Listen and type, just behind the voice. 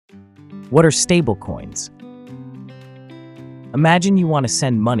What are stablecoins? Imagine you want to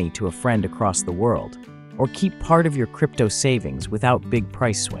send money to a friend across the world, or keep part of your crypto savings without big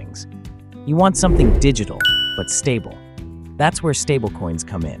price swings. You want something digital, but stable. That's where stablecoins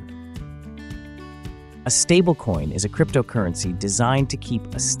come in. A stablecoin is a cryptocurrency designed to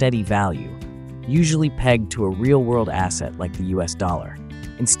keep a steady value, usually pegged to a real-world asset like the US dollar.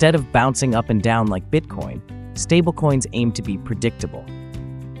 Instead of bouncing up and down like Bitcoin, stablecoins aim to be predictable.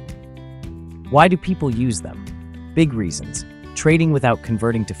 Why do people use them? Big reasons: trading without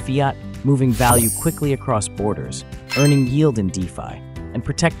converting to fiat, moving value quickly across borders, earning yield in DeFi, and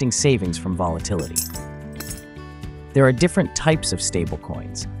protecting savings from volatility. There are different types of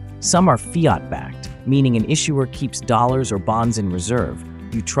stablecoins. Some are fiat-backed, meaning an issuer keeps dollars or bonds in reserve.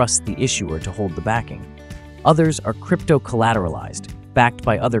 You trust the issuer to hold the backing. Others are crypto-collateralized, backed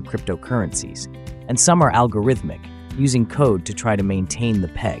by other cryptocurrencies. And some are algorithmic, using code to try to maintain the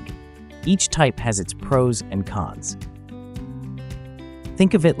peg. Each type has its pros and cons.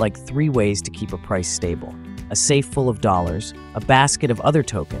 Think of it like 3 ways to keep a price stable: a safe full of dollars, a basket of other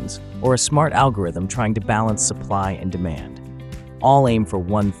tokens, or a smart algorithm trying to balance supply and demand. All aim for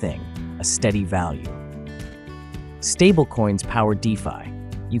one thing: a steady value. Stablecoins power DeFi.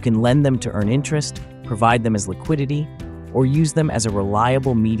 You can lend them to earn interest, provide them as liquidity, or use them as a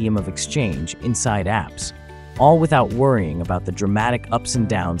reliable medium of exchange inside apps, all without worrying about the dramatic ups and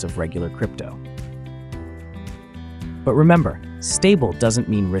downs of regular crypto. But remember, stable doesn't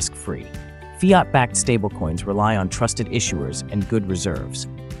mean risk-free. Fiat-backed stablecoins rely on trusted issuers and good reserves.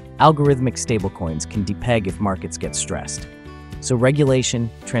 Algorithmic stablecoins can depeg if markets get stressed. So regulation,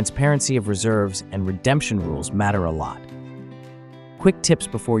 transparency of reserves, and redemption rules matter a lot. Quick tips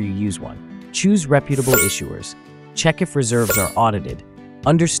before you use one: choose reputable issuers, check if reserves are audited,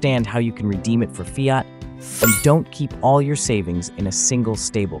 understand how you can redeem it for fiat, and don't keep all your savings in a single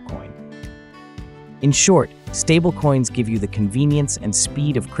stablecoin. In short, stablecoins give you the convenience and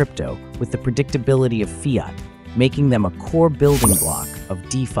speed of crypto with the predictability of fiat, making them a core building block of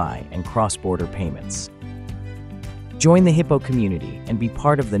DeFi and cross-border payments. Join the Hippo community and be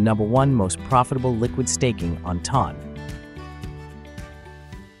part of the #1 most profitable liquid staking on TON.